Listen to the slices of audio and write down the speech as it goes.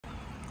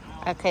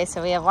Okay,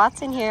 so we have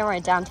Watson here. We're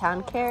at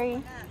downtown Cary.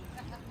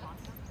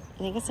 I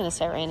think it's gonna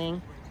start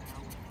raining.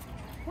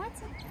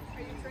 Watson,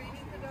 are you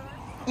training the dog?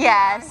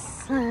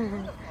 Yes.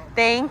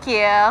 Thank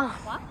you.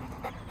 What?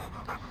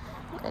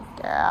 Good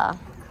girl.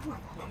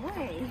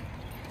 Boy.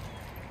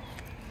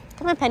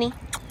 Come on, Penny.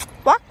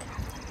 Walk.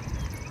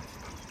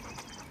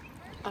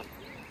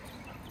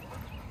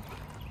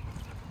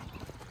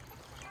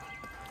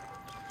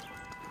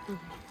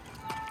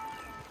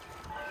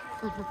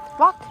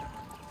 Walk.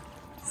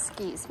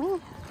 Excuse me.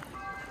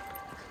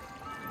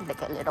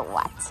 Look at little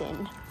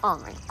Watson. Oh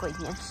my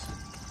goodness.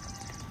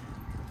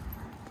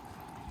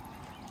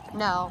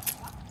 No.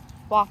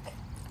 Walk.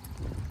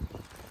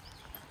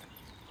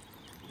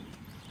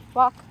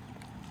 Walk.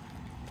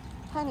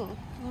 Honey,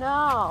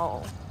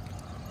 no.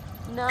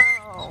 No.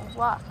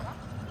 Walk.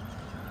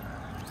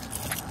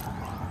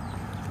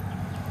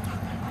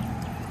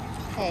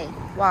 Hey,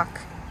 walk.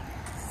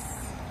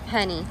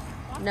 Penny,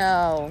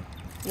 no.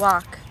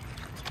 Walk.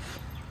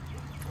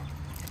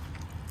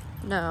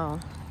 No.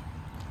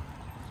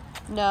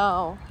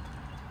 No.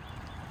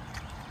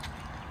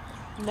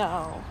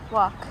 No.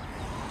 Walk.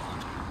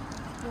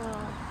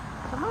 No.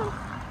 Come on.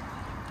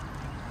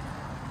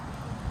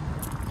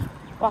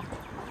 Walk.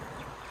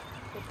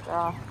 Good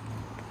girl.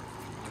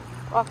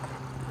 Walk.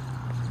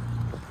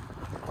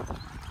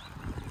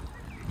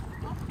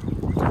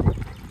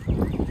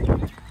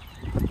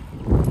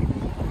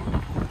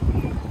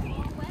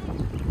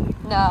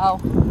 No.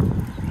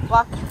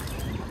 Walk.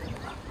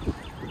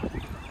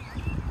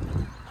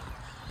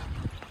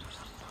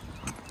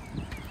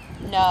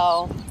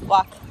 No.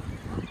 Walk.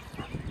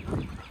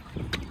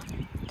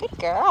 Good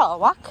girl.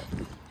 Walk.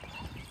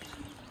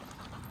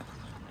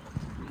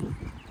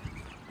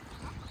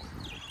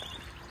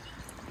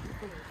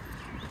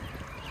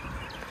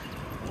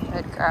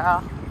 Good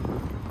girl.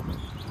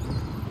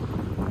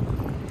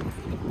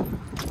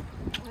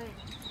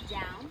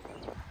 Down.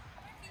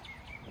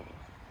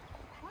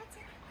 What?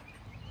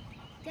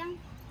 Down.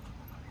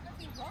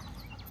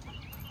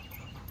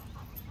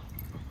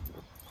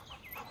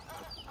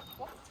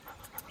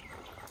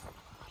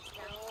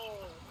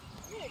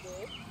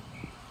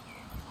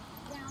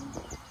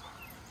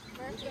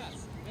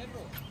 Yes,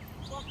 middle.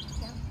 Walk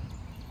down.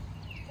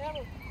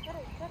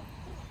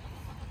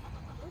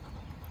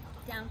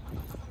 Down.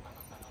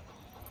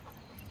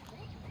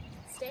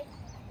 Stay.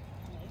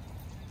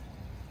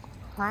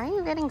 Why are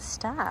you getting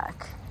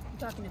stuck? You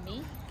talking to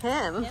me?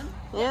 Him? Him?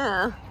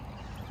 Yeah.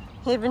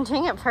 He'd been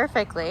doing it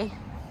perfectly.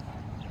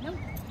 No.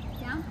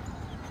 Down.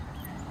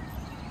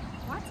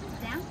 Watson,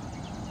 down.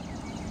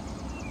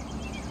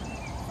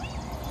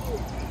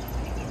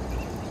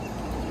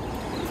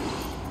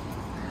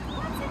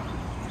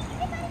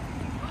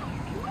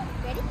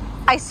 Ready?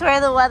 I swear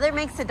the weather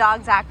makes the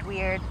dogs act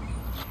weird.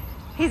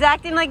 He's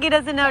acting like he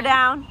doesn't know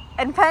down.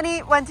 And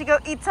Penny went to go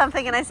eat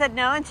something and I said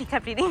no and she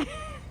kept eating.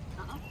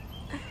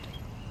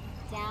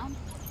 Down.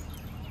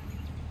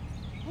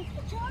 Look at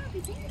the jar.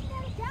 You think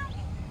about it. Down.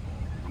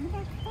 I'm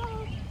about to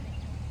fall.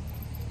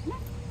 No.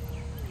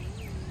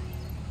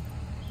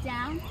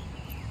 Down.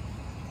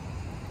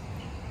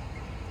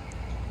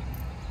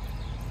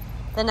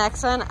 The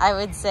next one, I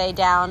would say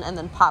down and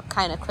then pop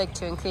kind of quick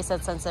to increase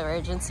that sense of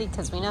urgency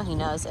because we know he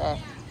knows it.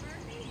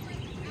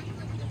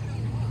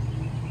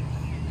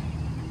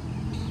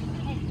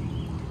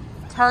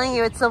 Telling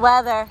you it's the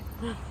weather.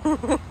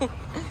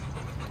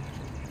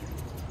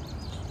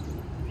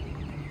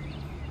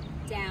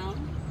 Down.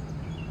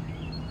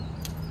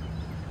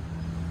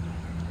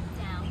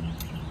 Down.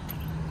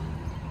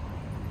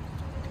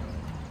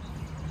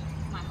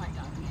 My hot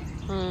dog.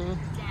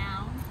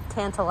 Down.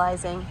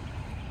 Tantalizing.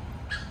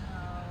 No.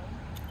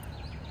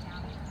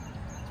 Down.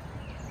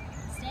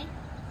 Stay.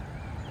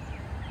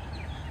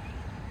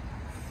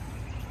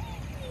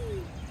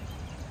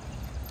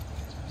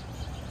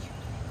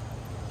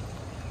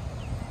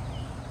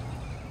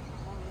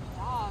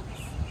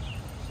 Dogs.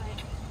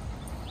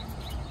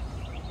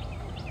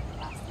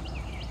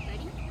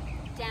 Ready?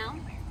 Down.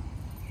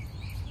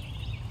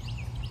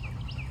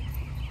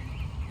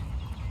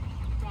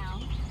 Down.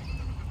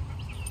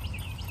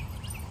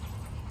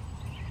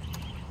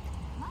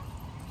 Come on.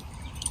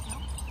 No.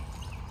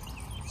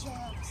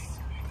 Jokes.